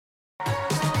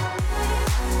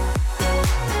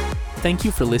Thank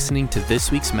you for listening to this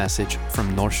week's message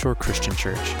from North Shore Christian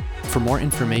Church. For more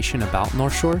information about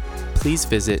North Shore, please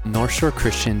visit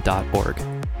northshorechristian.org.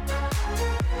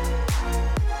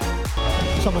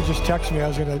 Someone just texted me. I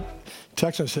was going to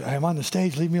text them and say, I'm on the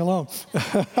stage, leave me alone.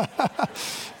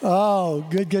 Oh,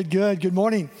 good. Good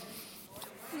morning.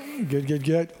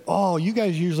 Good. Oh, you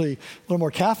guys usually a little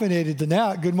more caffeinated than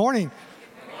that. Good morning.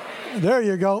 There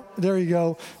you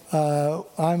go.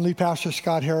 I'm lead pastor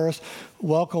Scott Harris.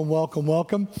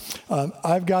 Welcome.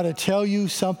 I've got to tell you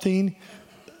something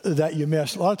that you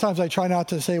missed. A lot of times I try not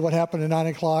to say what happened at 9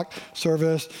 o'clock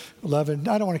service, 11.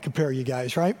 I don't want to compare you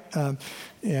guys, right? And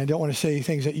I don't want to say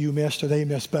things that you missed or they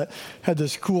missed, but had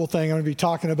this cool thing. I'm going to be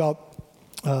talking about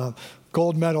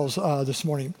gold medals this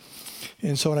morning.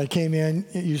 And so when I came in,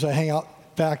 usually I hang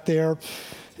out back there,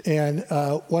 and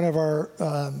one of our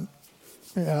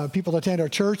people that attend our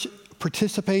church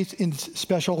participates in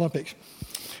Special Olympics.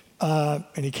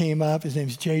 And he came up, his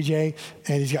name's JJ,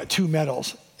 and he's got 2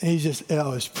 medals. And he's just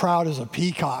as proud as a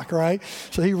peacock, right?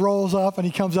 So he rolls up and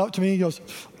he comes up to me and he goes,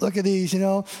 look at these,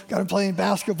 got him playing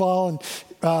basketball and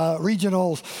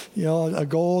regionals, a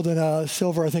gold and a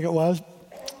silver, I think it was.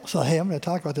 So, hey, I'm going to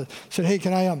talk about this. I said, hey,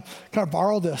 can I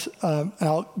borrow this? And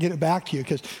I'll get it back to you,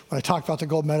 because when I talked about the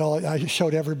gold medal, I just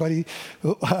showed everybody.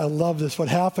 I love this. What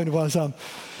happened was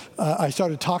I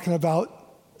started talking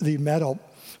about the medal.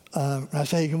 And I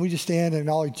said, hey, can we just stand and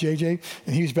acknowledge JJ?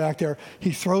 And he's back there.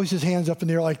 He throws his hands up in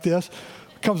the air like this,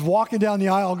 comes walking down the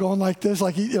aisle going like this,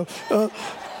 like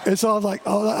and so I'm like,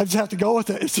 oh, I just have to go with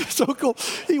it. It's just so cool.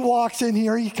 He walks in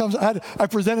here. He comes. I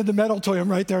presented the medal to him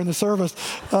right there in the service.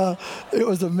 It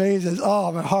was amazing.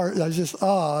 Oh, my heart.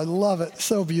 I love it.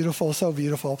 So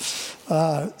beautiful.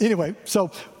 Anyway, so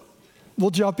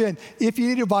we'll jump in. If you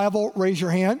need a Bible, raise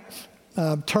your hand.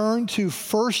 Turn to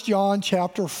 1 John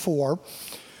chapter 4.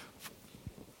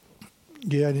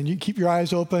 Good, and you keep your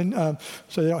eyes open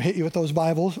so they don't hit you with those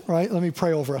Bibles, right? Let me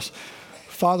pray over us.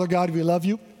 Father God, we love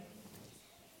you,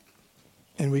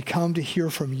 and we come to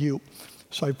hear from you.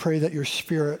 So I pray that your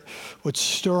Spirit would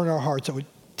stir in our hearts, that would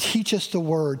teach us the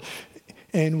word,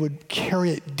 and would carry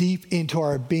it deep into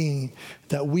our being,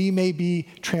 that we may be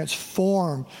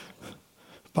transformed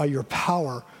by your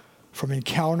power from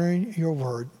encountering your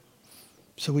word.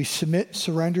 So we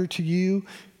surrender to you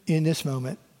in this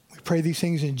moment. Pray these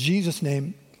things in Jesus'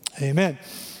 name. Amen.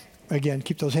 Again,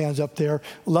 keep those hands up there.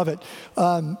 Love it.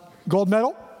 Gold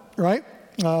medal, right?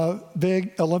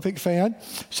 Big Olympic fan.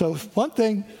 So one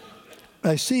thing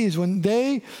I see is when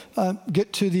they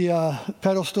get to the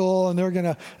pedestal and they're going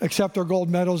to accept their gold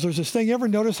medals, there's this thing. You ever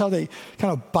notice how they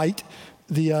kind of bite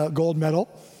the gold medal,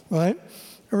 right?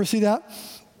 Ever see that?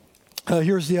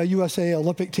 Here's the USA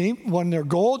Olympic team, won their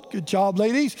gold. Good job,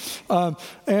 ladies.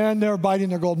 And they're biting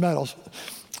their gold medals.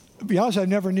 To be honest, I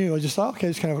never knew. I just thought, okay,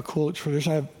 it's kind of a cool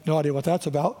tradition. I have no idea what that's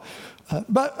about.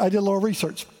 But I did a little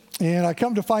research. And I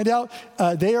come to find out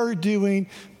they are doing,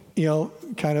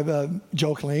 kind of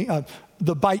jokingly,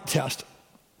 the bite test.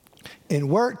 And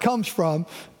where it comes from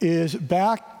is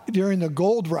back during the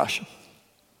gold rush.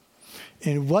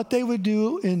 And what they would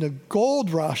do in the gold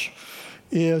rush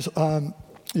is,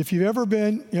 if you've ever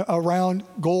been around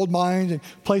gold mines and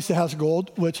place that has gold,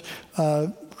 which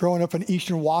growing up in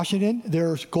eastern Washington,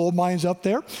 there's gold mines up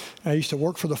there. I used to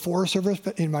work for the Forest Service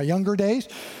in my younger days,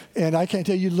 and I can't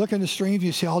tell you, look in the streams,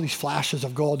 you see all these flashes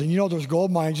of gold, and those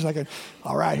gold mines, you're like,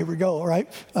 all right, here we go,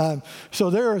 right?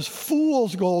 So there is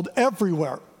fool's gold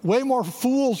everywhere, way more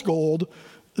fool's gold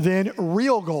than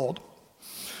real gold.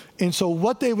 And so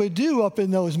what they would do up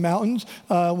in those mountains,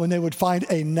 when they would find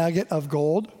a nugget of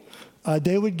gold,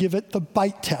 they would give it the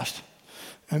bite test.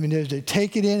 I mean, they'd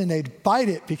take it in and they'd bite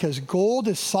it, because gold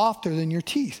is softer than your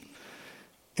teeth.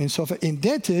 And so if it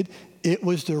indented, it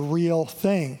was the real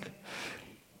thing.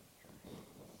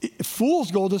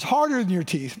 Fool's gold is harder than your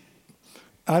teeth.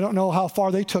 I don't know how far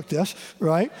they took this,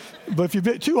 right? But if you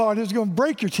bit too hard, it's going to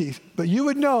break your teeth. But you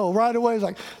would know right away, it's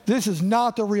like, this is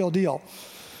not the real deal.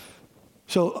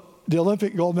 So the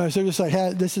Olympic gold medalists, they're just like,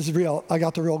 hey, this is real. I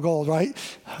got the real gold, right?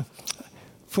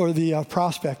 For the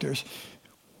prospectors,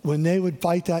 when they would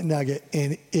bite that nugget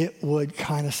and it would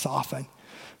kind of soften,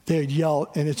 they'd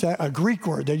yell, and it's a Greek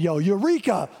word, they'd yell,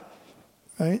 Eureka,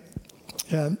 right?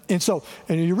 And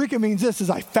Eureka means this,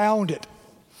 is I found it.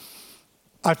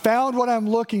 I found what I'm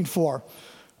looking for.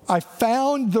 I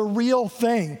found the real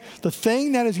thing, the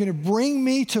thing that is going to bring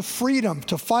me to freedom,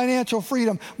 to financial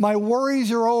freedom. My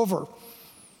worries are over.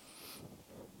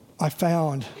 I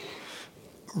found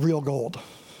real gold.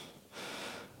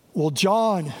 Well,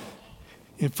 John,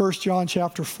 in 1 John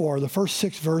chapter 4, the first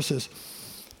 6 verses,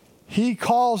 he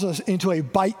calls us into a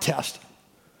bite test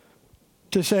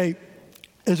to say,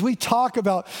 as we talk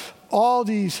about all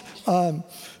these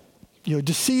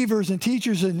deceivers and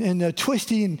teachers and the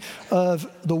twisting of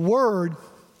the word,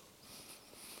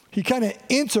 he kind of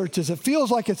inserts this. It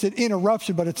feels like it's an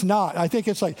interruption, but it's not. I think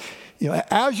it's like,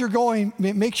 as you're going,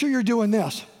 make sure you're doing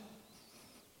this.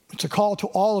 It's a call to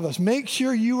all of us. Make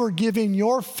sure you are giving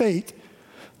your faith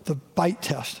the bite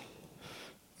test.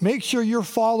 Make sure you're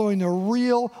following the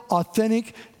real,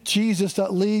 authentic Jesus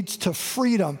that leads to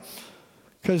freedom,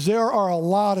 because there are a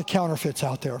lot of counterfeits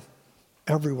out there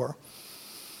everywhere.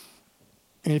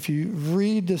 And if you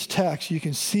read this text, you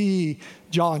can see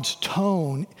John's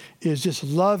tone is just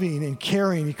loving and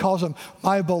caring. He calls them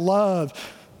my beloved,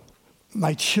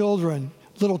 my children,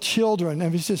 little children.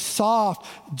 And he's just soft,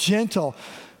 gentle.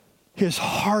 His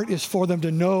heart is for them to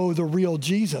know the real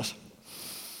Jesus.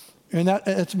 And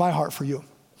that's my heart for you.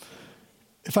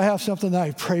 If I have something that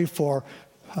I pray for,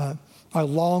 I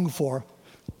long for,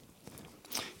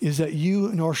 is that you,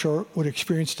 North Shore, would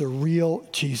experience the real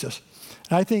Jesus.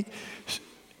 And I think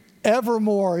ever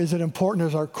more is it important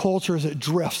as our culture as it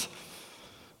drifts.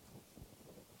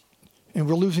 And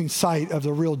we're losing sight of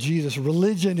the real Jesus.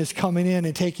 Religion is coming in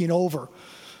and taking over.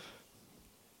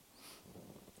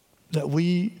 That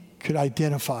we could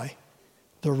identify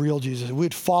the real Jesus.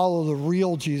 We'd follow the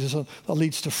real Jesus that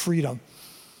leads to freedom.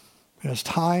 And as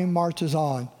time marches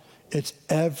on, it's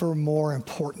ever more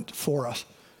important for us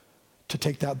to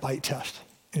take that bite test.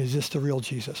 And is this the real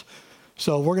Jesus?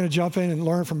 So we're going to jump in and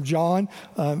learn from John.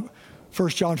 1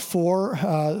 John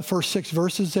 4, first 6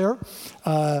 verses there.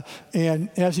 And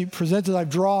as he presents it, I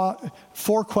draw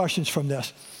 4 questions from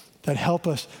this that help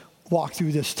us walk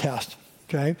through this test.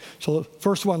 Okay? So the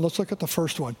first one, let's look at the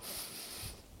first one.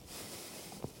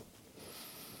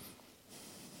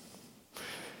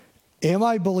 Am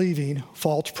I believing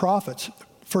false prophets?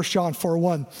 1 John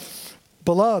 4:1.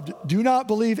 Beloved, do not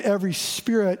believe every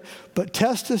spirit, but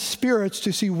test the spirits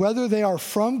to see whether they are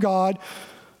from God,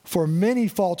 for many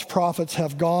false prophets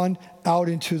have gone out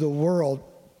into the world.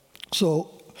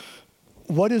 So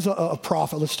what is a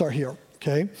prophet? Let's start here,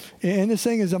 okay? And this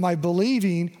thing is, am I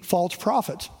believing false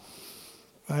prophets?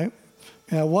 Right?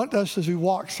 And I want us, as we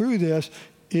walk through this,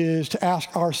 is to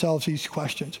ask ourselves these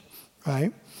questions,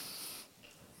 right?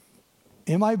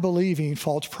 Am I believing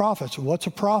false prophets? What's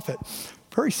a prophet?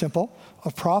 Very simple.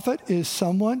 A prophet is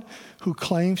someone who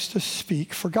claims to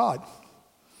speak for God.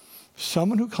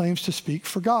 Someone who claims to speak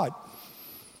for God,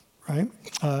 right?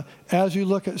 As you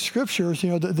look at scriptures,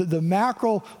 the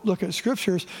macro look at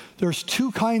scriptures, there's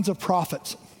 2 kinds of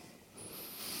prophets.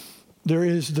 There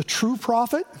is the true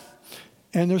prophet,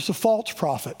 and there's the false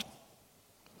prophet.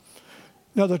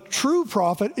 Now, the true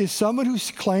prophet is someone who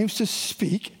claims to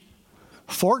speak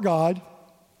for God,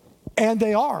 and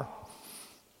they are,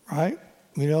 right?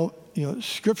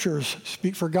 Scriptures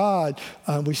speak for God.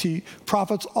 We see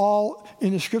prophets all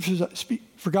in the scriptures that speak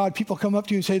for God. People come up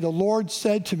to you and say, the Lord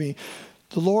said to me,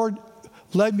 the Lord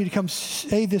led me to come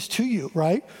say this to you,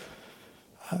 right?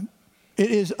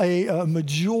 It is a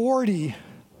majority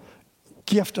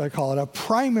gift, I call it, a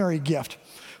primary gift.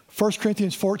 1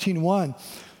 Corinthians 14:1,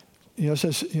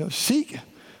 says, seek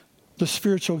the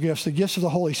spiritual gifts, the gifts of the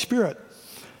Holy Spirit,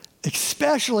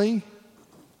 especially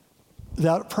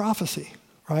that prophecy,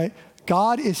 right?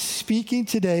 God is speaking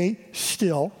today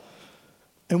still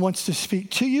and wants to speak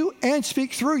to you and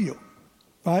speak through you,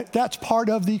 right? That's part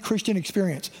of the Christian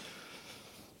experience.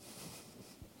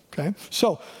 Okay?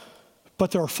 So,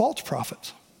 but there are false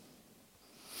prophets.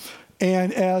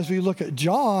 And as we look at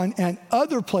John and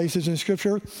other places in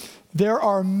Scripture, there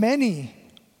are many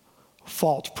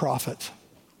false prophets,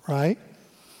 right?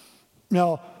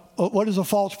 Now, what is a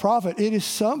false prophet? It is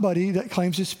somebody that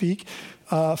claims to speak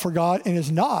for God and is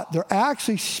not. They're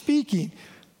actually speaking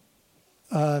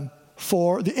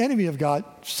for the enemy of God,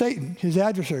 Satan, his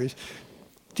adversaries,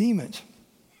 demons.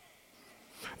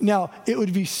 Now, it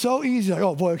would be so easy, like,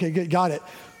 oh boy, okay, got it.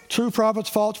 True prophets,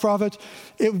 false prophets.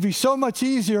 It would be so much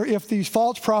easier if these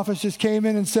false prophets just came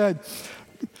in and said,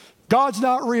 God's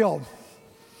not real.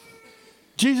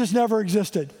 Jesus never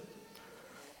existed.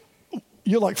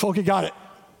 You're like, okay, got it.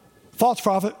 False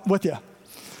prophet with you.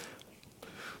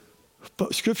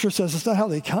 But Scripture says it's not how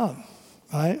they come,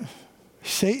 right?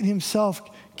 Satan himself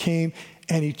came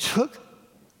and he took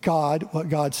God, what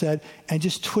God said, and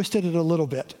just twisted it a little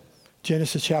bit.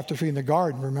 Genesis chapter 3 in the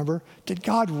garden, remember? Did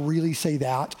God really say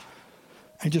that?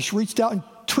 And just reached out and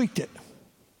tweaked it,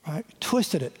 right?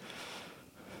 Twisted it.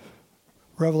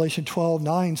 Revelation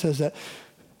 12:9 says that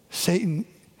Satan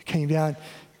came down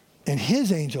and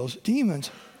his angels,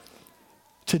 demons,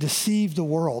 to deceive the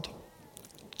world.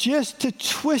 Just to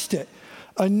twist it.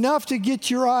 Enough to get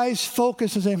your eyes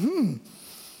focused and say,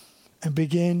 and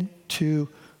begin to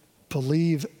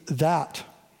believe that.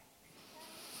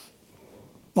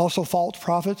 Also, false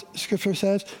prophets, Scripture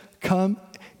says, come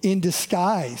in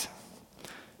disguise.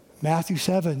 Matthew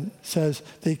 7 says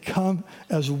they come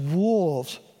as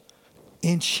wolves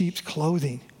in sheep's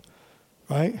clothing,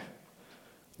 right?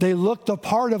 They look the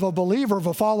part of a believer, of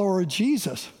a follower of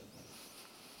Jesus.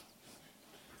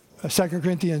 2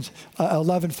 Corinthians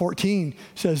 11:14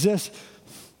 says this,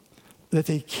 that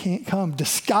they can't come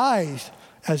disguised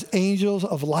as angels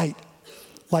of light,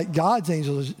 like God's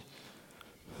angels.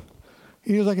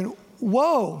 You're thinking,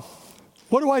 whoa,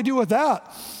 what do I do with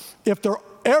that? If they're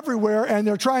everywhere and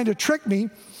they're trying to trick me,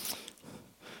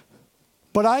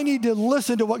 but I need to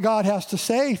listen to what God has to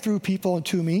say through people and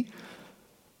to me,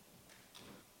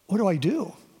 what do I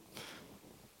do?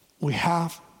 We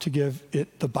have to give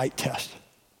it the bite test,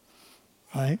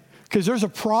 right? Because there's a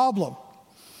problem.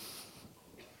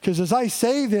 Because as I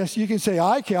say this, you can say,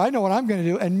 I know what I'm going to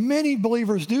do. And many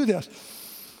believers do this.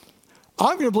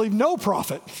 I'm going to believe no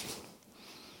prophet.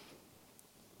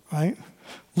 Right?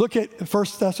 Look at 1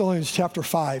 Thessalonians chapter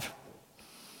 5.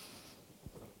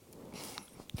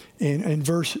 In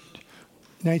verse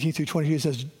 19 through 22, it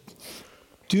says,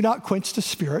 do not quench the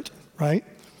Spirit, right?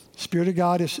 Spirit of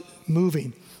God is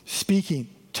moving, speaking,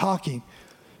 talking.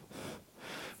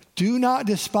 Do not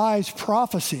despise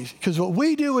prophecies, because what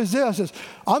we do is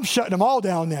I'm shutting them all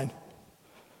down then.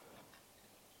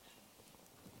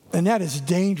 And that is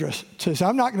dangerous to say,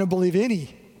 I'm not going to believe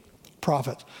any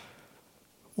prophets.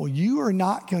 Well, you are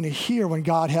not going to hear when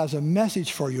God has a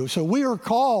message for you. So we are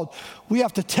called, we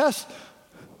have to test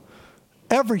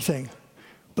everything.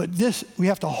 But we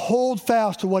have to hold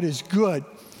fast to what is good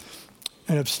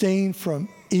and abstain from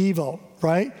evil,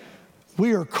 right?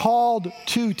 We are called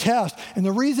to test. And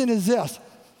the reason is this.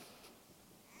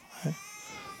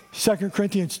 2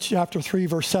 Corinthians chapter 3,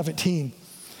 verse 17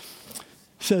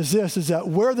 says this, is that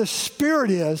where the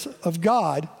Spirit is of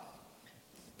God,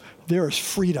 there is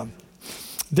freedom.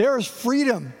 There is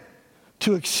freedom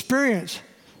to experience,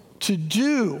 to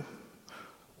do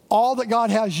all that God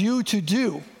has you to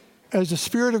do as the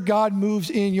Spirit of God moves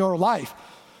in your life.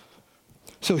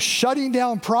 So shutting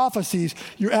down prophecies,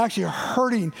 you're actually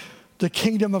hurting the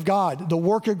kingdom of God, the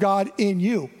work of God in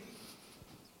you.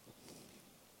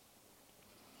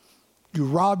 You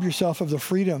rob yourself of the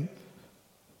freedom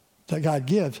that God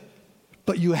gives.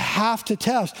 But you have to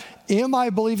test, am I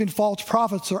believing false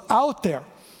prophets are out there?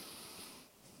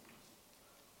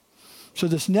 So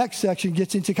this next section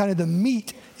gets into kind of the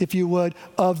meat, if you would,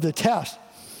 of the test.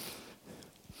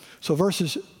 So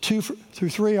verses 2 through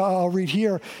 3, I'll read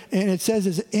here. And it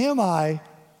says, am I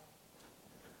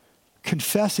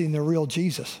confessing the real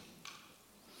Jesus?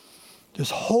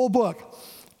 This whole book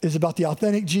is about the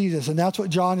authentic Jesus, and that's what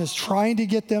John is trying to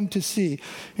get them to see.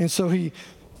 And so he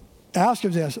asks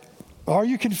them this, are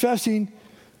you confessing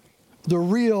the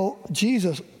real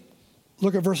Jesus?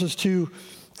 Look at verses 2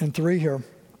 and 3 here.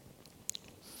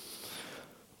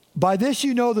 By this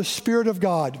you know the Spirit of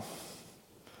God.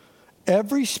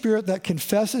 Every spirit that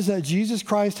confesses that Jesus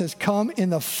Christ has come in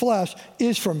the flesh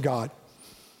is from God.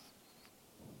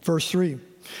 Verse 3.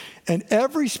 And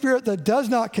every spirit that does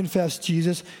not confess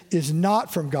Jesus is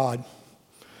not from God.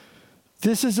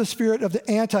 This is the spirit of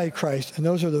the Antichrist. And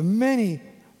those are the many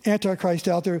Antichrists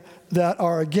out there that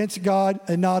are against God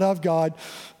and not of God,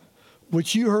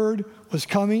 which you heard was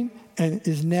coming and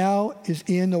is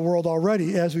in the world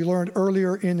already. As we learned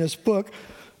earlier in this book,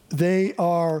 they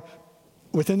are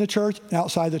within the church and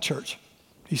outside the church.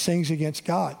 These things against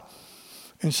God.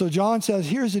 And so John says,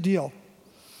 here's the deal.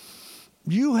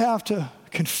 You have to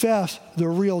confess the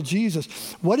real Jesus.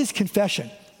 What is confession?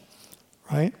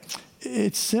 Right?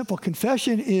 It's simple.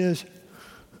 Confession is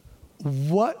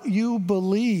what you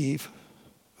believe,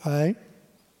 right?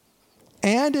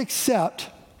 And accept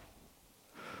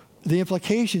the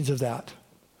implications of that.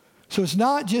 So it's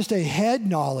not just a head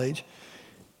knowledge.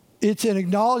 It's an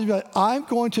acknowledgement, I'm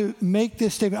going to make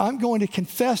this statement. I'm going to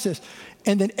confess this.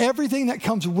 And then everything that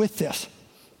comes with this,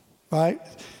 right?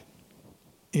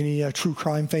 Any true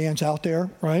crime fans out there,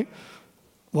 right?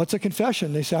 What's a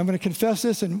confession? They say, I'm going to confess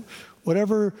this, and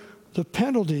whatever the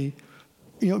penalty,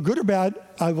 good or bad,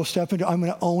 I will step into, I'm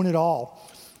going to own it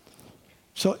all.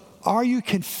 So are you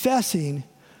confessing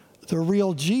the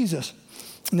real Jesus?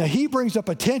 Now, he brings up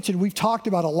a tension we've talked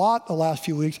about a lot the last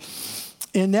few weeks,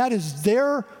 and that is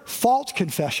their false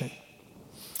confession.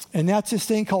 And that's this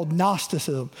thing called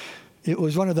Gnosticism. It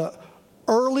was one of the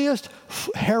earliest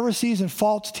heresies and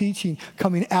false teaching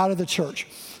coming out of the church.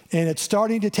 And it's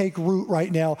starting to take root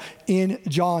right now in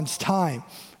John's time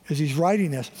as he's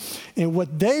writing this. And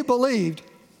what they believed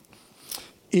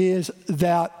is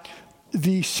that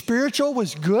the spiritual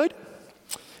was good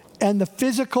and the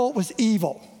physical was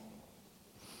evil.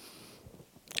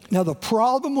 Now, the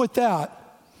problem with that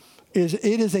is it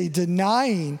is a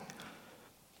denying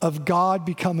of God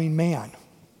becoming man,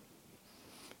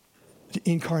 the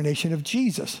incarnation of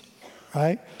Jesus,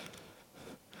 right?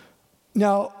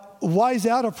 Now, why is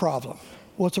that a problem?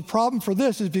 Well, it's a problem for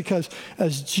this is because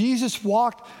as Jesus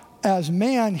walked as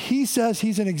man, he says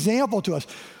he's an example to us.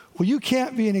 Well, you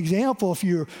can't be an example if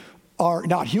you are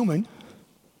not human.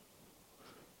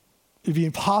 It'd be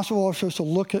impossible for us to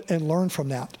look at and learn from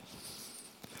that.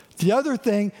 The other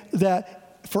thing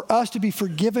that for us to be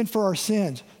forgiven for our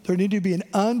sins, there needed to be an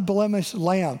unblemished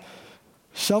lamb,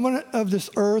 someone of this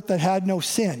earth that had no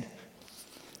sin.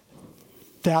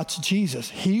 That's Jesus.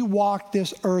 He walked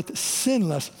this earth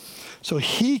sinless so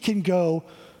he can go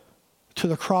to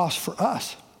the cross for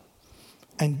us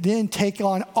and then take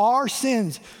on our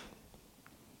sins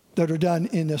that are done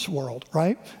in this world,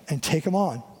 right? And take them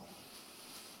on.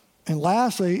 And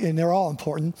lastly, and they're all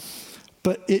important,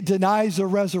 but it denies the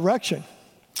resurrection.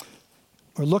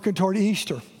 We're looking toward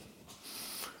Easter.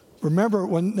 Remember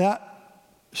when that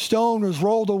stone was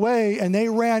rolled away and they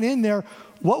ran in there,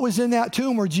 what was in that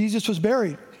tomb where Jesus was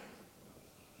buried?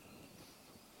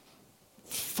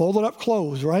 Folded up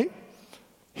clothes, right?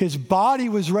 His body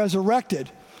was resurrected.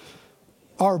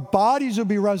 Our bodies will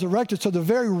be resurrected. So the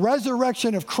very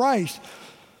resurrection of Christ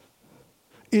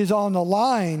is on the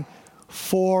line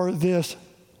for this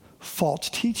false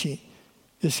teaching,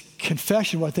 this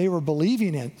confession, what they were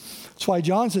believing in. That's why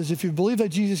John says, if you believe that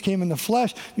Jesus came in the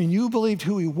flesh, I mean, you believed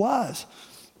who he was,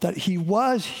 that he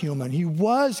was human, he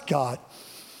was God.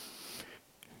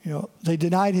 You know, they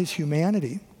denied his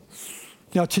humanity.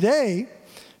 Now today,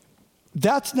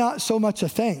 that's not so much a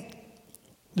thing.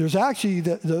 There's actually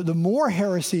the more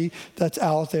heresy that's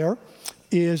out there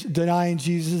is denying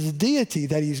Jesus' deity,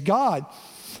 that he's God.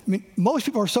 I mean, most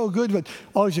people are so good with,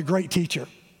 oh, he's a great teacher.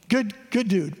 Good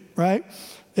dude, right?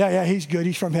 Yeah, he's good.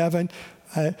 He's from heaven.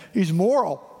 He's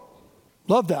moral.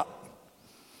 Love that.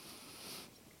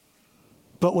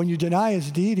 But when you deny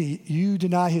his deity, you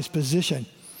deny his position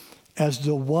as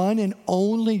the one and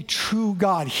only true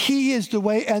God. He is the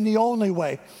way and the only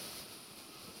way.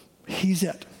 He's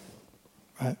it.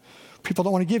 Right? People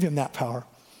don't want to give him that power.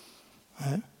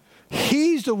 Right?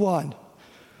 He's the one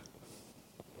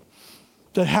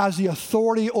that has the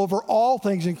authority over all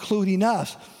things, including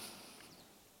us.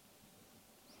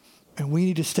 And we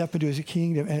need to step into his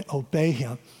kingdom and obey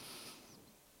him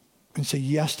and say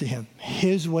yes to him.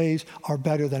 His ways are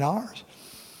better than ours.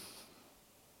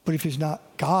 But if he's not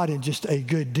God and just a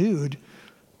good dude,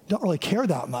 don't really care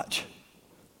that much.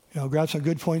 You know, grab some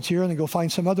good points here and then go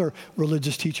find some other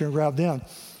religious teacher and grab them.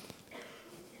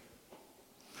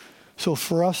 So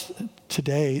for us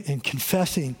today, in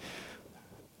confessing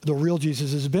the real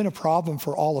Jesus has been a problem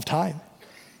for all of time.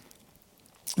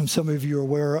 And some of you are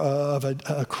aware of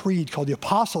a creed called the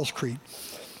Apostles' Creed.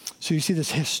 So you see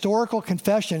this historical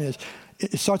confession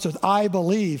it starts with I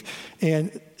believe.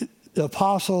 And the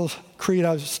Apostles' Creed,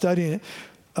 I was studying it.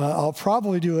 I'll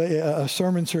probably do a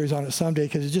sermon series on it someday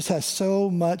because it just has so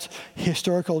much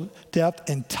historical depth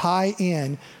and tie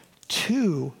in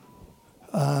to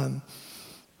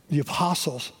the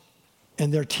apostles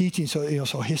and their teaching. So,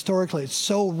 so historically, it's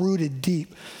so rooted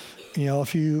deep.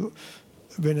 If you've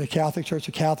been in a Catholic church,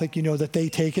 a Catholic, you know that they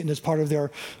take it and it's part of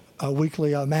their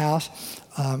weekly mass.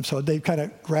 So they've kind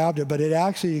of grabbed it, but it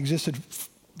actually existed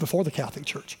before the Catholic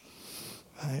Church.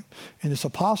 Right? And this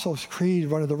Apostles' Creed,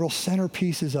 one of the real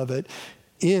centerpieces of it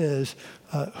is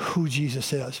who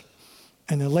Jesus is.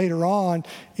 And then later on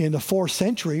in the 4th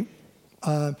century,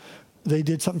 they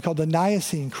did something called the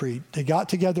Nicene Creed. They got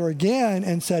together again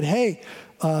and said, hey,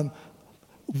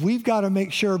 we've got to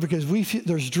make sure because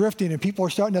there's drifting and people are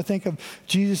starting to think of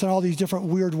Jesus in all these different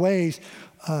weird ways.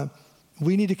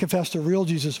 We need to confess the real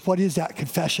Jesus. What is that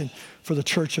confession for the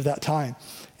church of that time?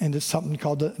 And it's something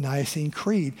called the Nicene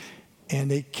Creed. And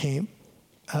they came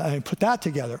and put that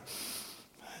together.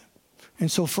 And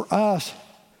so for us,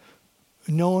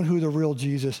 knowing who the real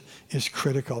Jesus is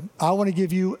critical. I want to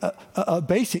give you a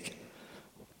basic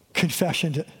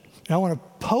confession. And I want to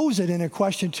pose it in a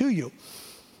question to you.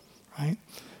 Right?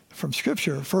 From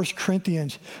Scripture, 1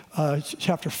 Corinthians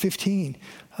chapter 15,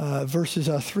 verses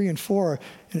 3 and 4.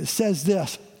 And it says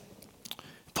this.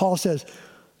 Paul says,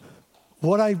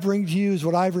 what I bring to you is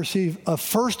what I've received of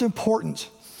first importance.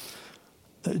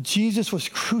 That Jesus was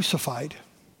crucified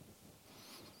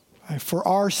for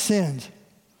our sins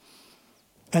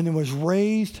and then was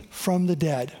raised from the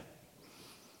dead.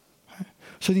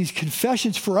 So these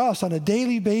confessions for us on a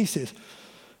daily basis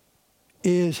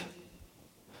is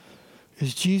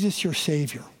Jesus your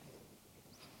Savior?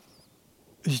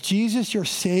 Is Jesus your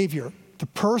Savior? The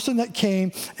person that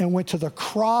came and went to the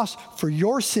cross for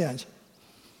your sins,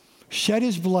 shed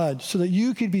his blood so that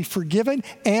you could be forgiven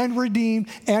and redeemed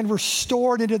and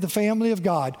restored into the family of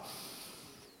God,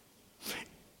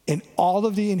 and all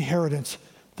of the inheritance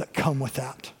that come with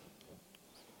that.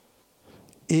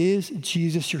 Is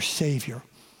Jesus your Savior?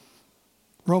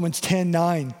 Romans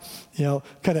 10:9,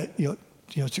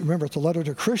 remember, it's a letter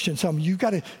to Christians. You've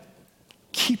got to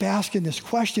keep asking this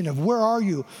question of, where are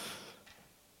you?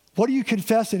 What are you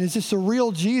confessing? Is this the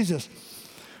real Jesus?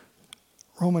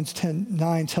 Romans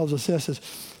 10:9 tells us this, is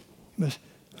you must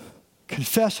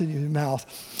confess in your mouth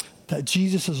that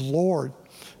Jesus is Lord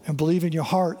and believe in your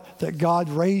heart that God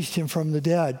raised him from the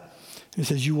dead. It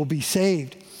says you will be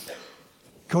saved.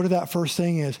 Go to that first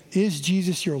thing is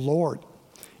Jesus your Lord?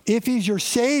 If he's your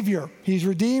Savior, he's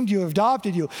redeemed you,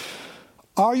 adopted you,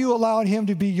 are you allowing him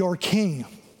to be your king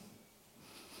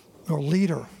or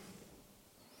leader?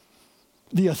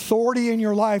 The authority in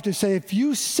your life to say, if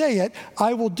you say it,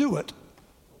 I will do it.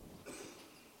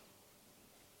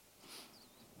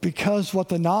 Because what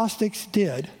the Gnostics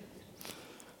did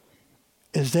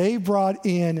is they brought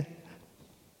in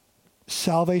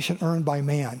salvation earned by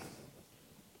man.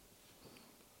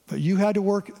 But you had to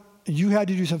work, you had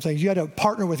to do some things. You had to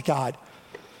partner with God.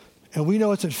 And we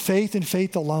know it's in faith and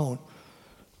faith alone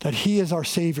that he is our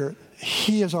Savior.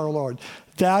 He is our Lord.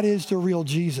 That is the real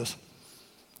Jesus.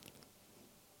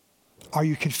 Are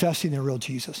you confessing the real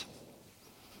Jesus?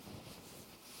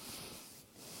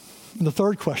 And the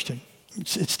third question,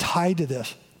 it's tied to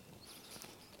this.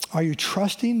 Are you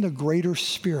trusting the greater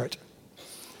Spirit?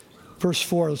 Verse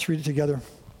 4, let's read it together.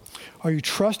 Are you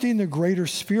trusting the greater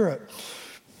Spirit?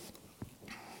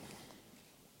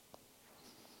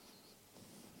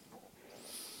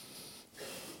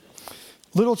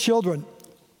 Little children,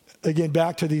 again,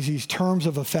 back to these terms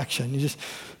of affection. You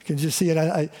can just see it.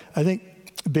 I think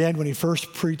Ben, when he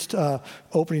first preached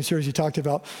opening series, he talked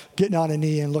about getting on a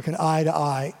knee and looking eye to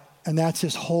eye. And that's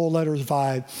his whole letter's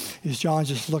vibe, is John's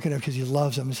just looking at him because he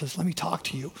loves him and says, let me talk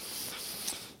to you.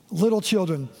 Little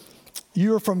children,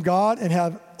 you are from God and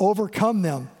have overcome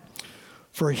them.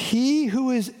 For he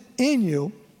who is in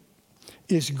you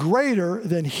is greater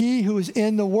than he who is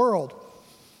in the world.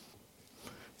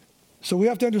 So we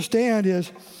have to understand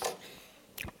is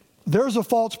there's a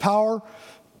false power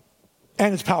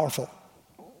and it's powerful.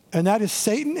 And that is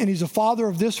Satan, and he's the father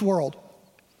of this world.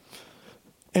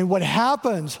 And what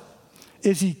happens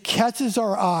is he catches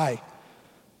our eye.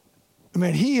 I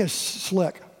mean, he is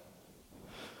slick.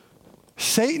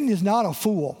 Satan is not a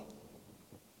fool.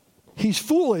 He's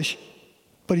foolish,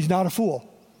 but he's not a fool.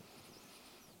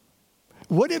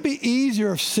 Wouldn't it be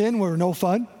easier if sin were no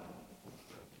fun?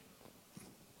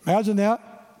 Imagine that.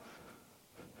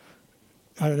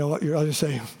 I don't know what I was going to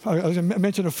say. I was going to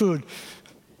mention a food.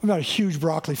 I'm not a huge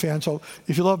broccoli fan, so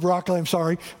if you love broccoli, I'm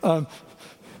sorry.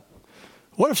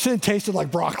 What if sin tasted like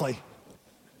broccoli?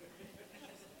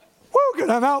 Woo,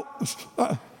 good, I'm out.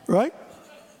 Right?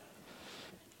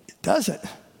 It doesn't.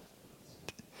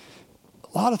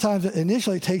 A lot of times,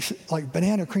 initially, it tastes like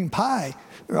banana cream pie.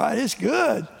 Right? It's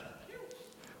good.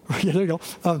 Yeah, there you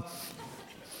go.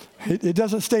 It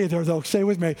doesn't stay there, though. Stay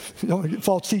with me. Don't get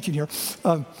false teaching here.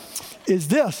 Is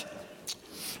this.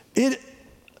 It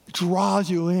draws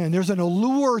you in. There's an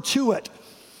allure to it.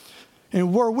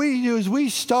 And what we do is we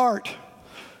start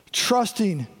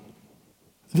trusting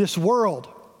this world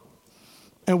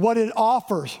and what it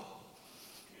offers.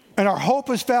 And our hope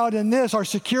is found in this. Our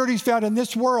security is found in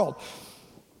this world.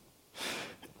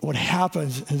 What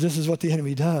happens, and this is what the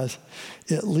enemy does,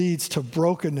 it leads to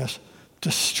brokenness,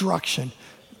 destruction,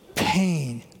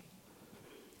 pain,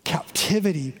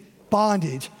 captivity,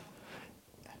 bondage.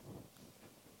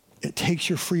 It takes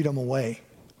your freedom away.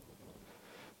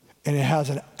 And it has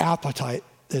an appetite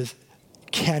that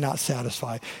cannot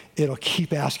satisfy. It'll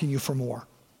keep asking you for more.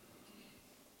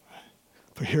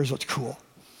 But here's what's cool.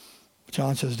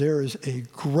 John says there is a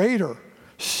greater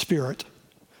Spirit,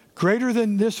 greater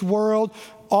than this world,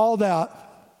 all that.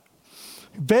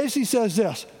 Basically says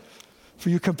this, for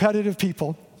you competitive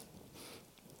people,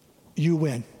 you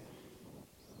win.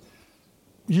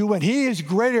 You win. He is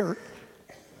greater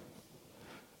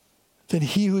than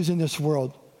he who's in this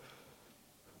world.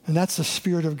 And that's the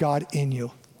Spirit of God in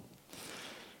you.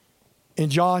 In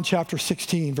John chapter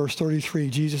 16, verse 33,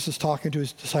 Jesus is talking to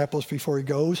his disciples before he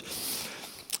goes.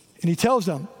 And he tells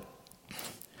them,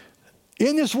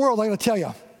 in this world, I'm going to tell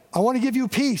you, I want to give you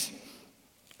peace.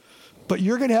 But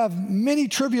you're going to have many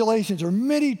tribulations or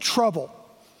many trouble.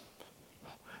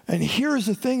 And here's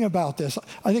the thing about this.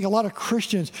 I think a lot of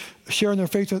Christians sharing their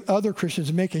faith with other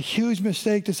Christians make a huge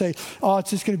mistake to say, oh,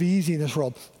 it's just going to be easy in this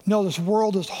world. No, this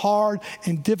world is hard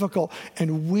and difficult,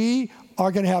 and we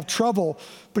are going to have trouble.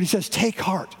 But he says, take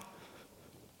heart.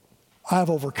 I have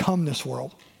overcome this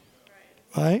world.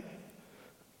 Right?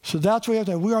 So that's what we have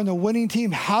to do. We are on the winning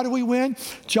team. How do we win?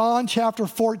 John chapter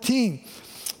 14.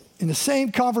 In the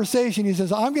same conversation, he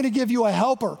says, I'm going to give you a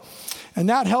helper. And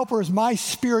that helper is my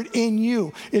Spirit in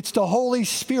you. It's the Holy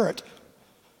Spirit.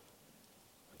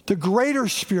 The greater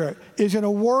Spirit is going to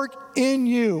work in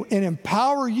you and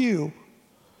empower you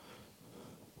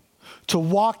to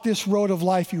walk this road of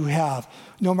life you have.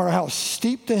 No matter how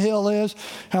steep the hill is,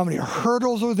 how many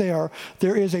hurdles are there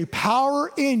is a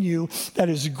power in you that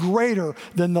is greater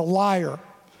than the liar,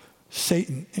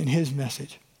 Satan, and his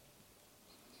message.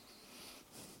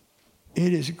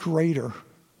 It is greater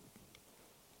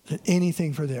than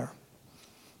anything for there.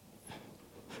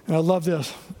 And I love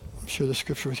this. I'll share the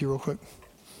scripture with you real quick.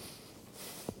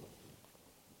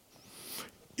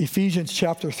 Ephesians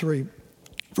chapter 3,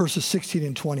 verses 16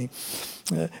 and 20.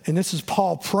 And this is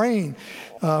Paul praying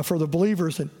for the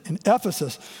believers in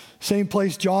Ephesus. Same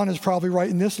place John is probably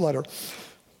writing this letter.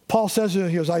 Paul says,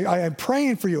 he goes, I am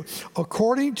praying for you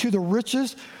according to the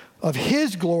riches of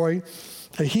his glory,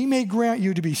 that he may grant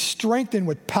you to be strengthened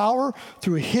with power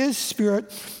through his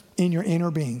Spirit in your inner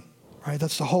being. Right?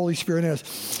 That's the Holy Spirit in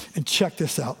us. And check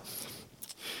this out.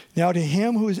 Now to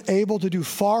him who is able to do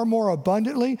far more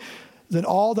abundantly than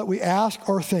all that we ask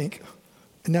or think.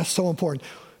 And that's so important.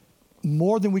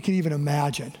 More than we can even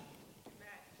imagine.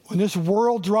 When this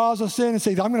world draws us in and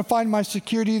says, I'm going to find my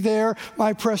security there,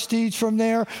 my prestige from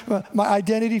there, my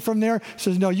identity from there,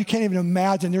 says, no, you can't even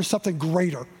imagine. There's something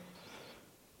greater.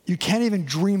 You can't even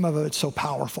dream of it. It's so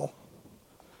powerful.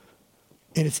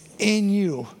 And it's in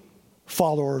you,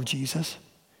 follower of Jesus.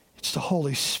 It's the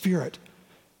Holy Spirit.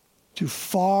 Do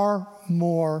far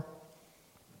more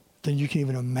than you can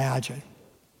even imagine.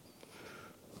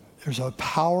 There's a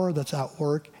power that's at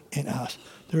work in us.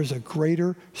 There's a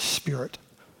greater Spirit.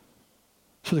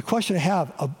 So the question I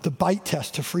have, the bite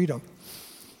test to freedom.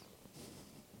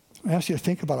 I ask you to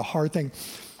think about a hard thing.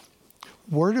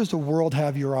 Where does the world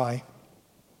have your eye?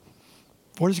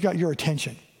 Where has it got your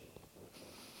attention?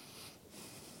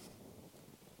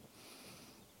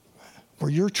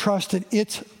 Where you're trusting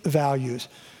its values,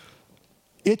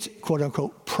 its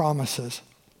quote-unquote promises,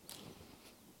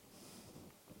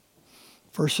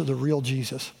 versus the real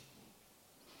Jesus,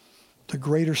 the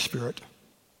greater Spirit.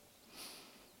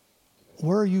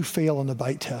 Where are you failing the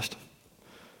bite test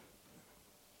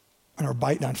and are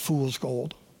biting on fool's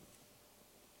gold?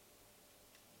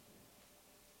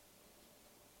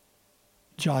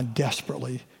 John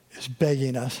desperately is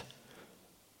begging us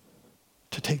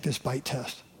to take this bite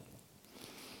test.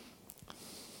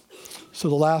 So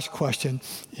the last question,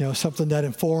 something that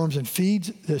informs and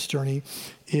feeds this journey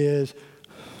is,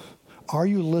 are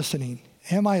you listening?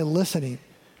 Am I listening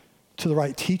to the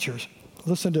right teachers?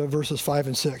 Listen to verses 5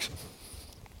 and 6.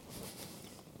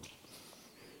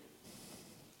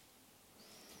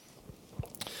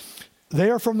 They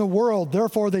are from the world,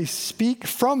 therefore they speak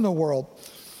from the world,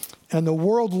 and the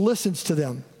world listens to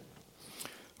them.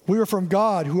 We are from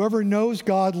God. Whoever knows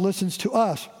God listens to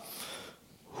us.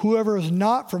 Whoever is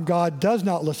not from God does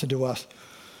not listen to us.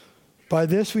 By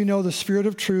this we know the spirit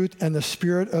of truth and the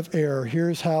spirit of error.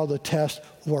 Here's how the test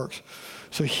works.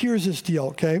 So here's this deal,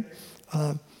 okay?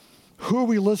 Who are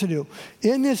we listening to?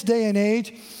 In this day and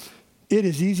age, it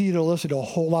is easy to listen to a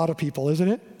whole lot of people, isn't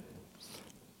it?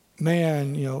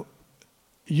 Man,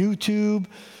 YouTube,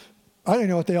 I don't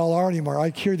know what they all are anymore. I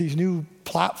hear these new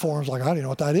platforms like, I don't know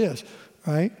what that is,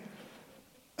 right?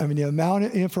 I mean, the amount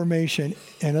of information,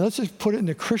 and let's just put it in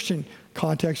the Christian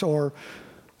context or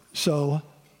so,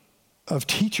 of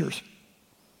teachers.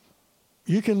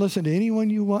 You can listen to anyone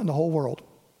you want in the whole world.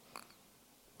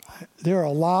 There are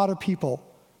a lot of people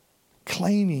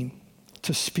claiming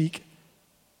to speak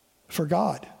for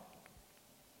God,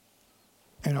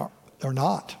 and they're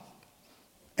not.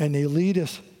 And they lead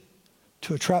us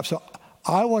to a trap. So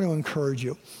I want to encourage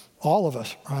you, all of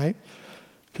us, right?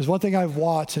 Because one thing I've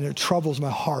watched, and it troubles my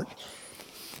heart,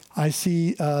 I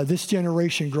see this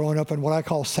generation growing up in what I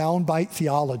call soundbite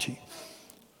theology.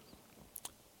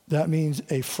 That means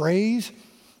a phrase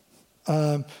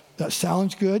that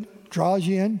sounds good, draws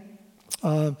you in.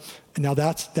 And now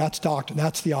that's doctrine,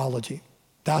 that's theology.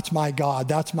 That's my God,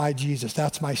 that's my Jesus,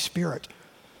 that's my Spirit.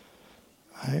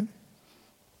 Right?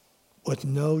 With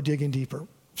no digging deeper.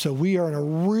 So we are in a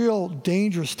real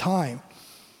dangerous time,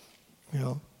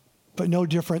 But no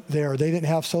different there. They didn't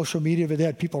have social media, but they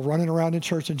had people running around in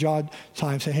church in John's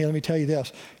time saying, hey, let me tell you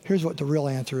this. Here's what the real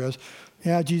answer is.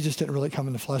 Yeah, Jesus didn't really come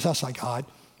in the flesh. That's not God,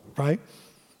 right?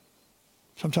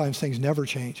 Sometimes things never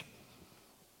change.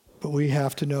 But we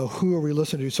have to know who are we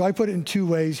listening to. So I put it in two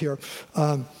ways here.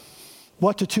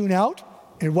 What to tune out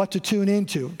and what to tune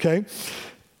into, okay?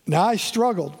 Now I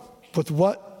struggled with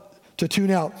what to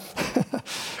tune out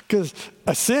because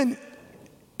a sin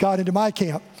got into my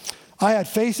camp. I had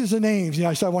faces and names.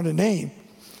 I said I wanted a name.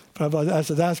 But I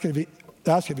said that's going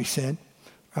to be sin.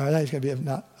 All right, that's going to be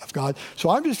not of God. So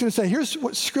I'm just going to say, here's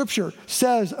what Scripture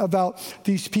says about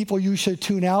these people you should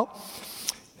tune out.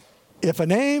 If a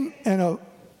name and a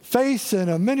face and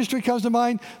a ministry comes to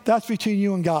mind, that's between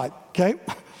you and God, okay?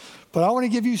 But I want to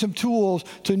give you some tools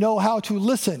to know how to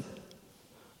listen,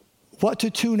 what to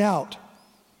tune out,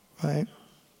 right?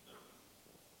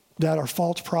 That are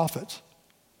false prophets.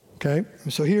 Okay,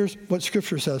 and so here's what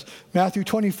Scripture says. Matthew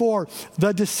 24,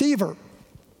 the deceiver,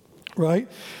 right?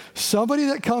 Somebody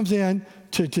that comes in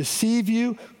to deceive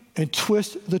you and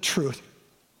twist the truth.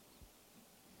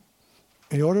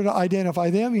 In order to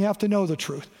identify them, you have to know the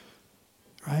truth,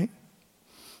 right?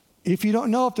 If you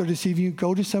don't know if they're deceiving you,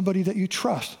 go to somebody that you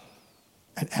trust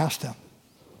and ask them.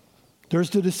 There's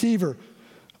the deceiver.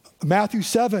 Matthew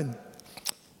 7,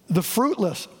 the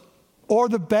fruitless or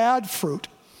the bad fruit.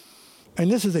 And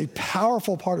this is a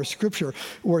powerful part of Scripture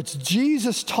where it's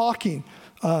Jesus talking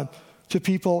to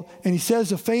people, and he says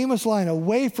the famous line,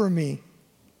 away from me,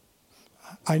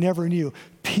 I never knew.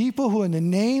 People who in the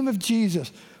name of Jesus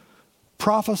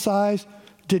prophesied,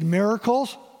 did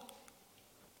miracles.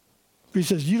 But he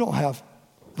says, you don't have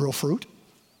real fruit.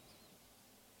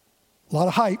 A lot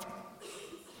of hype,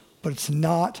 but it's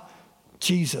not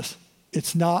Jesus.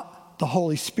 It's not the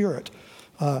Holy Spirit.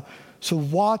 So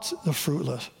what's the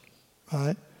fruitless?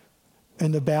 Right?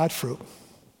 And the bad fruit.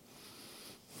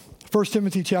 1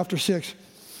 Timothy chapter 6,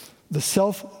 the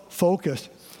self-focused,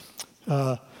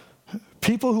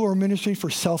 people who are ministering for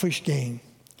selfish gain.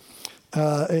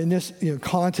 In this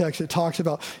context, it talks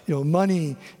about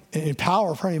money and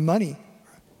power, probably money.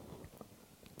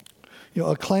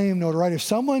 Acclaim, notoriety. If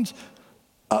someone's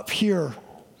up here,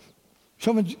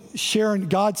 someone's sharing,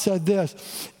 God said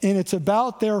this, and it's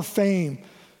about their fame,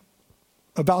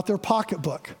 about their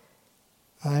pocketbook.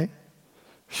 Right?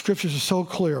 Scriptures are so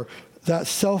clear. That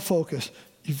self-focus,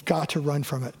 you've got to run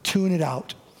from it. Tune it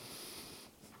out.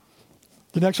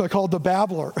 The next one I called the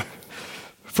babbler.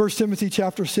 1 Timothy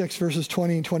chapter 6, verses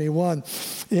 20 and 21.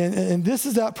 And this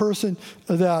is that person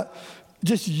that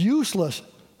just useless,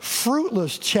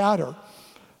 fruitless chatter,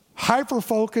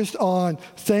 hyper-focused on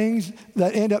things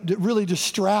that end up really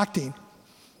distracting.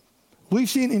 We've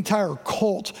seen entire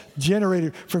cults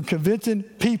generated from convincing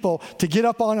people to get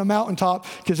up on a mountaintop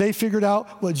because they figured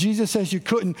out what Jesus says you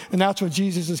couldn't, and that's when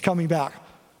Jesus is coming back.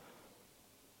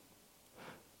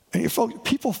 And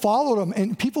people followed them,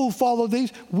 and people who follow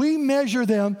these, we measure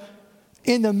them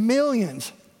in the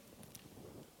millions.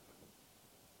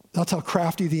 That's how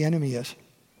crafty the enemy is,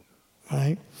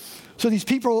 right? So these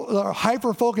people are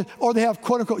hyper-focused, or they have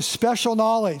quote-unquote special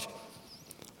knowledge.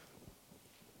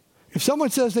 If someone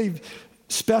says they've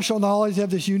special knowledge, they have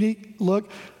this unique look,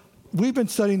 we've been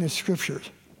studying the Scriptures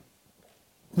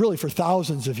really for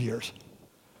thousands of years.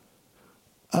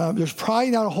 There's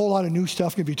probably not a whole lot of new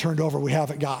stuff can be turned over we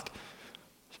haven't got.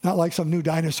 It's not like some new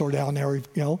dinosaur down there,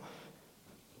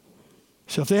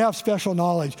 So if they have special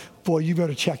knowledge, boy, you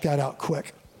better check that out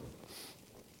quick.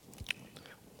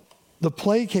 The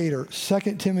placater,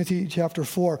 2 Timothy chapter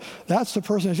 4, that's the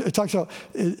person, it talks about,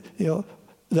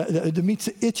 that meets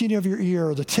the itching of your ear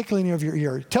or the tickling of your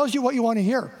ear. It tells you what you want to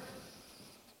hear.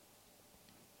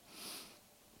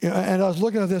 And I was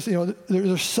looking at this,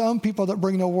 there's some people that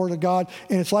bring the Word of God,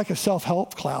 and it's like a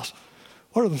self-help class.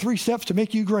 What are the 3 steps to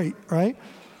make you great, right?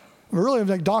 Really,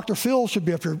 like Dr. Phil should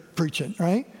be up here preaching,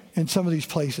 right? In some of these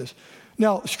places.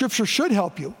 Now, Scripture should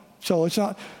help you. So it's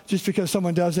not just because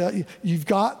someone does that. You've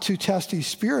got to test these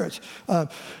spirits.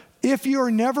 If you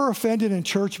are never offended in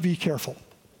church, be careful.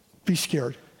 Be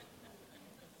scared.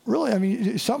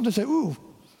 Really, something to say, ooh,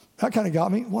 that kind of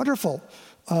got me. Wonderful.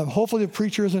 Hopefully the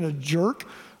preacher isn't a jerk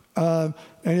and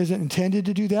isn't intended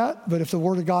to do that. But if the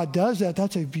Word of God does that,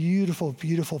 that's a beautiful,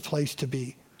 beautiful place to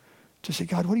be. To say,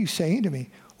 God, what are you saying to me?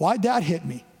 Why'd that hit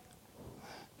me?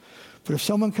 But if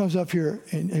someone comes up here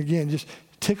and, again, just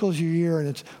tickles your ear and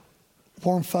it's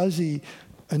warm, fuzzy,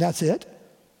 and that's it,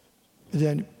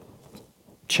 then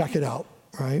check it out,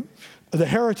 right? The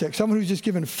heretic, someone who's just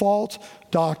given false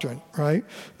doctrine, right?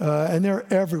 And they're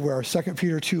everywhere. 2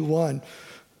 Peter 2:1.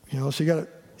 So you got to,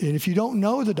 and if you don't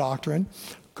know the doctrine,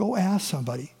 go ask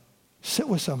somebody. Sit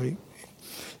with somebody.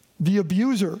 The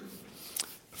abuser,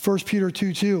 1 Peter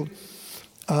 2:2.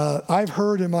 I've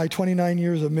heard in my 29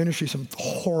 years of ministry some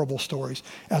horrible stories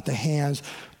at the hands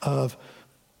of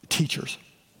teachers,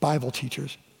 Bible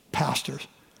teachers, pastors.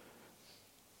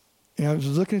 And I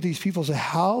was looking at these people and said,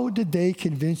 how did they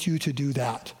convince you to do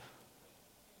that?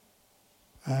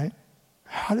 Right?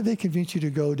 How did they convince you to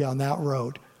go down that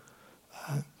road?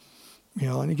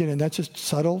 And again, and that's just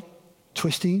subtle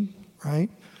twisting, right?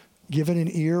 Giving an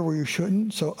ear where you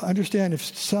shouldn't. So understand, if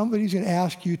somebody's going to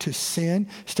ask you to sin,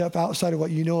 step outside of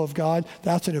what you know of God,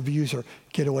 that's an abuser.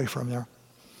 Get away from there.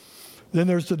 Then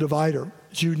there's the divider,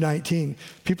 Jude 19.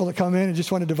 People that come in and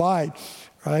just want to divide,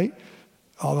 right?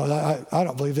 Oh, I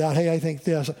don't believe that. Hey, I think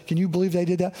this. Can you believe they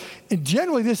did that? And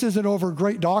generally, this isn't over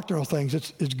great doctrinal things.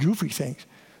 It's goofy things,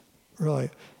 really.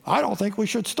 I don't think we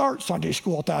should start Sunday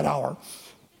school at that hour.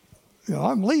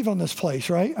 I'm leaving this place,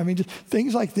 right? I mean, just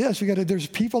things like this. There's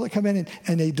people that come in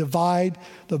and they divide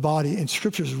the body, and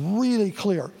Scripture is really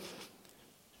clear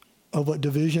of what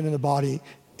division in the body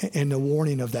and the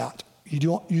warning of that. You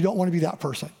don't want to be that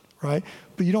person, right?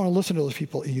 But you don't want to listen to those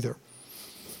people either.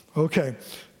 Okay,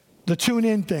 the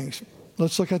tune-in things.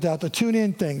 Let's look at that. The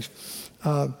tune-in things.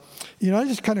 I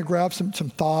just kind of grabbed some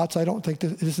thoughts. I don't think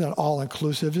this is not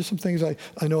all-inclusive. Just some things I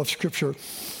know of Scripture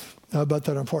about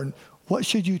that are important. What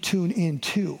should you tune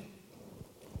into?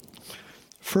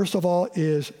 First of all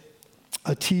is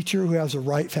a teacher who has the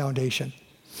right foundation.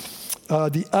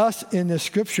 The us in this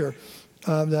Scripture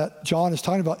that John is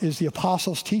talking about is the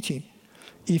apostles' teaching.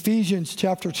 Ephesians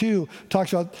chapter 2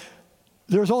 talks about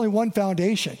there's only one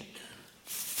foundation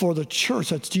for the church.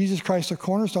 That's Jesus Christ, the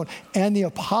cornerstone, and the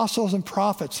apostles and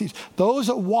prophets. Those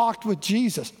that walked with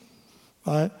Jesus,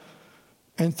 right?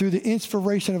 And through the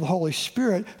inspiration of the Holy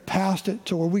Spirit, passed it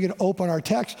to where we can open our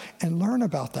text and learn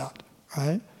about that,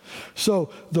 right?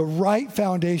 So the right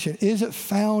foundation, is it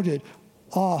founded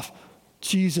off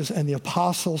Jesus and the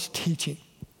apostles' teaching?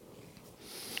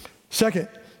 Second,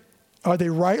 are they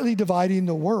rightly dividing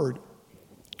the word?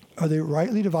 Are they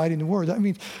rightly dividing the word? That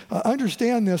means,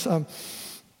 understand this,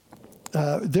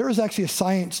 there is actually a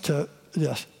science to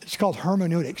this. It's called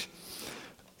hermeneutics.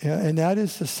 And that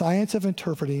is the science of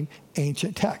interpreting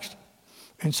ancient text.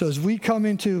 And so as we come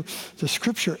into the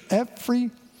Scripture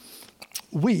every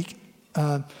week,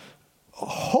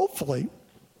 hopefully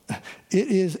it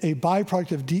is a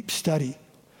byproduct of deep study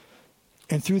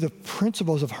and through the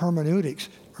principles of hermeneutics,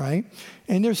 right?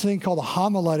 And there's a thing called the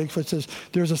homiletics, which says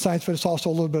there's a science, but it's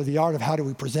also a little bit of the art of how do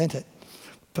we present it.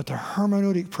 But the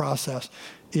hermeneutic process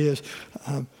is,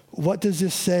 what does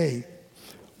this say?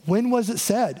 When was it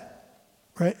said?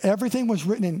 Right? Everything was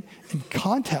written in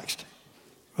context,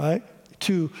 right?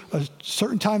 To a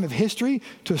certain time of history,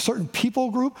 to a certain people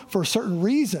group, for certain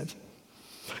reasons.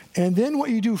 And then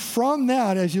what you do from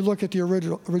that, as you look at the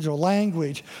original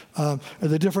language,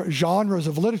 the different genres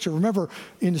of literature. Remember,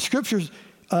 in the Scriptures,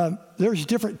 there's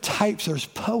different types. There's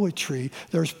poetry,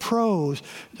 there's prose,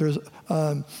 there's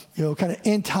kind of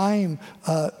end time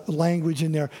language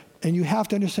in there, and you have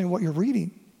to understand what you're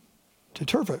reading to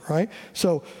interpret, right?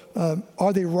 So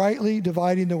are they rightly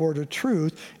dividing the word of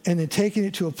truth and then taking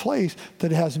it to a place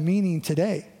that it has meaning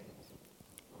today?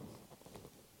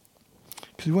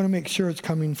 Because we want to make sure it's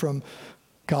coming from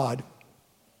God,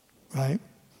 right?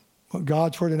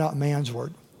 God's word and not man's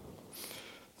word.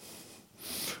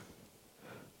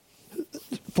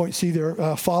 Point C there,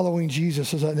 following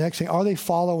Jesus is that next thing. Are they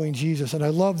following Jesus? And I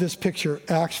love this picture,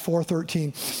 Acts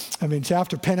 4:13. I mean, it's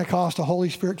after Pentecost, the Holy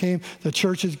Spirit came, the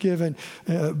church is given,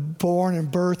 born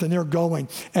and birth, and they're going.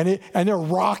 And they're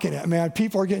rocking it, man.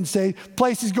 People are getting saved.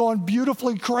 Place is going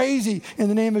beautifully crazy in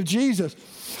the name of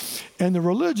Jesus. And the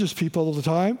religious people of the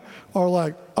time are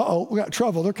like, uh-oh, we got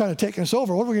trouble. They're kind of taking us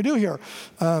over. What are we going to do here?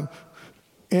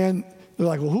 And they're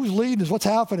like, well, who's leading us? What's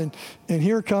happening? And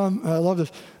here come, I love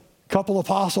this, couple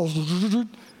apostles.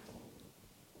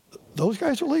 Those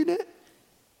guys are leading it.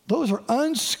 Those are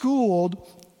unschooled,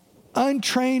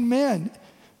 untrained men.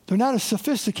 They're not as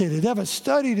sophisticated. They haven't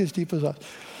studied as deep as us.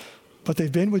 But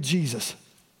they've been with Jesus.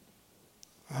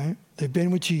 Right? They've been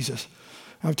with Jesus.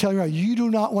 And I'm telling you right, you do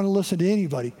not want to listen to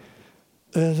anybody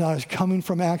that is not coming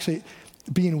from actually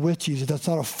being with Jesus. That's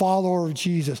not a follower of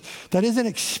Jesus. That isn't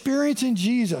experiencing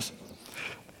Jesus.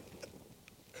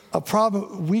 A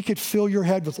problem, we could fill your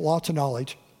head with lots of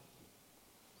knowledge.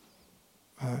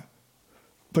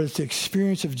 But it's the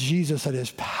experience of Jesus that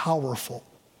is powerful.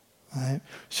 Right?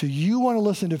 So you want to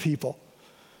listen to people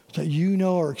that you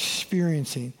know are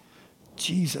experiencing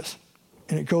Jesus.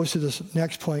 And it goes to this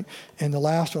next point, and the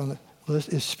last one on the list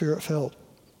is Spirit-filled.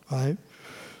 Right?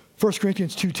 1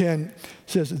 Corinthians 2:10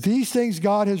 says, these things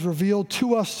God has revealed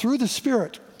to us through the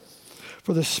Spirit.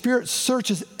 For the Spirit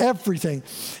searches everything,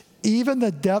 even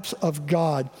the depths of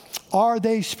God. Are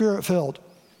they Spirit-filled?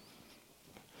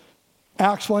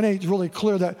 Acts 1:8 is really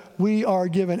clear that we are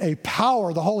given a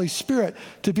power, the Holy Spirit,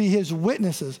 to be his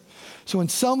witnesses. So when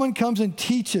someone comes and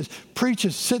teaches,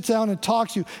 preaches, sits down and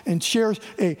talks to you and shares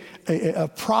a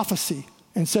prophecy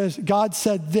and says, God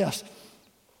said this,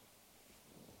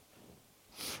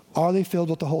 are they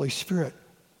filled with the Holy Spirit?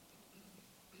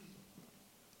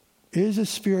 Is the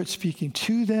Spirit speaking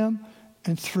to them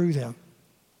and through them?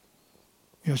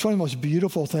 You know, it's one of the most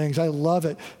beautiful things. I love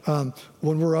it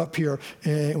when we're up here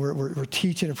and we're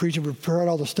teaching and preaching, we're preparing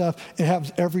all the stuff. It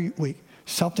happens every week.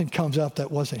 Something comes up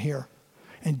that wasn't here.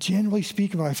 And generally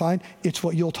speaking, what I find, it's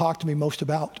what you'll talk to me most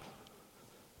about.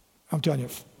 I'm telling you,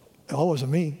 it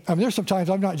wasn't me. I mean, there's sometimes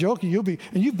I'm not joking.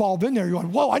 You've all been there. You're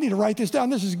going, whoa, I need to write this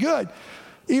down. This is good.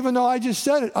 Even though I just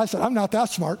said it, I said, I'm not that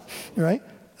smart, right?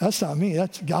 That's not me.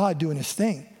 That's God doing his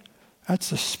thing.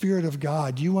 That's the Spirit of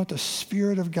God. You want the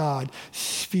Spirit of God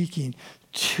speaking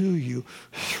to you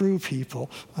through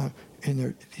people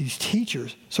and these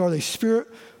teachers. So are they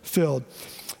Spirit-filled?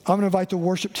 I'm going to invite the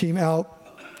worship team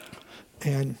out,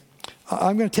 and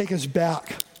I'm going to take us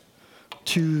back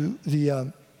to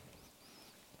the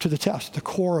test, the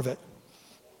core of it,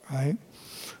 right?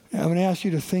 And I'm going to ask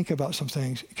you to think about some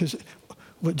things, because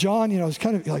what John, is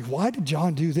kind of like, why did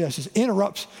John do this? It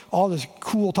interrupts all this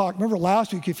cool talk. Remember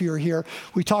last week, if you were here,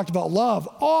 we talked about love.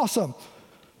 Awesome.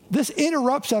 This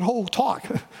interrupts that whole talk.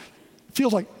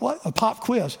 Feels like, what? A pop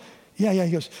quiz. Yeah.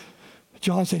 He goes,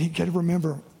 John said, you got to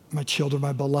remember, my children,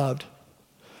 my beloved,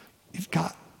 you've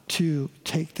got to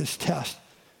take this test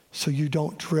so you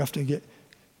don't drift and get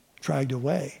dragged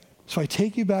away. So I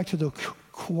take you back to the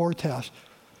core test.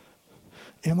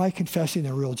 Am I confessing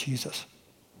the real Jesus?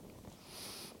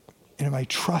 And am I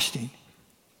trusting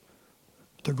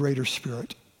the greater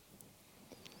Spirit?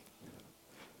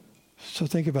 So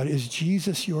think about it. Is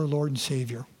Jesus your Lord and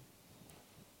Savior?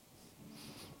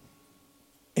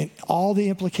 And all the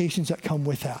implications that come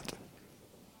with that.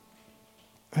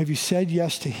 Have you said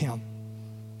yes to him?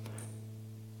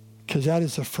 Because that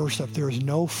is the first step. There is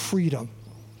no freedom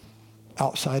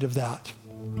outside of that.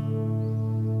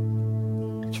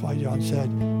 That's why John said,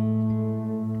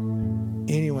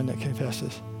 anyone that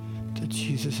confesses that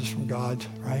Jesus is from God,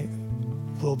 right,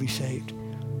 will be saved.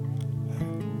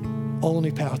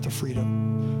 Only path to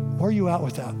freedom. Where are you at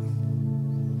with that?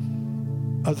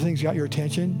 Other things got your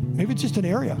attention? Maybe it's just an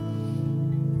area.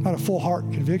 Not a full heart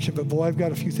conviction, but boy, I've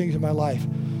got a few things in my life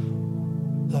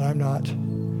that I'm not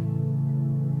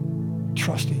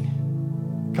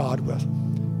trusting God with.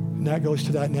 And that goes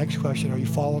to that next question. Are you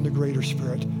following the greater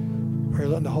Spirit? Are you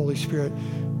letting the Holy Spirit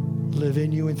live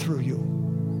in you and through you,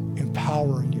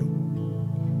 empowering you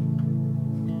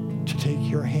to take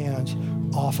your hands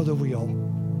off of the wheel,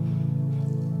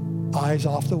 eyes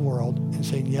off the world, and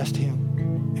saying yes to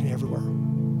him and everywhere?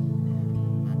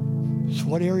 So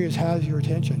what areas has your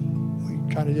attention?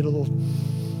 We kind of did a little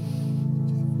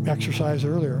exercise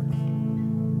earlier.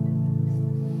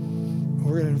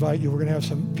 We're going to invite you. We're going to have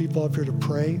some people up here to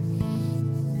pray.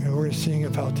 And we're going to sing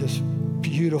about this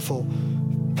beautiful,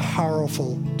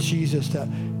 powerful Jesus that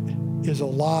is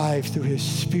alive through his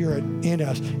Spirit in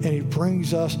us. And he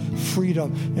brings us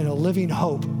freedom and a living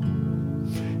hope.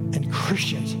 And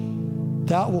Christians,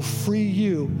 that will free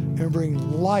you and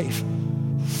bring life,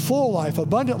 full life,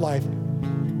 abundant life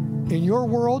in your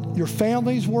world, your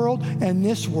family's world, and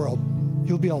this world.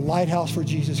 You'll be a lighthouse for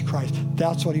Jesus Christ.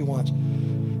 That's what he wants.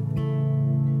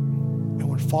 And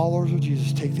when followers of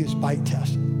Jesus take this bite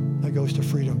test that goes to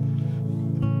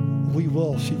freedom, we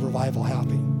will see revival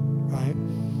happening, right?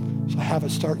 So have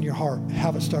it start in your heart.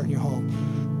 Have it start in your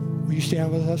home. Will you stand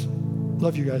with us?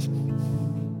 Love you guys.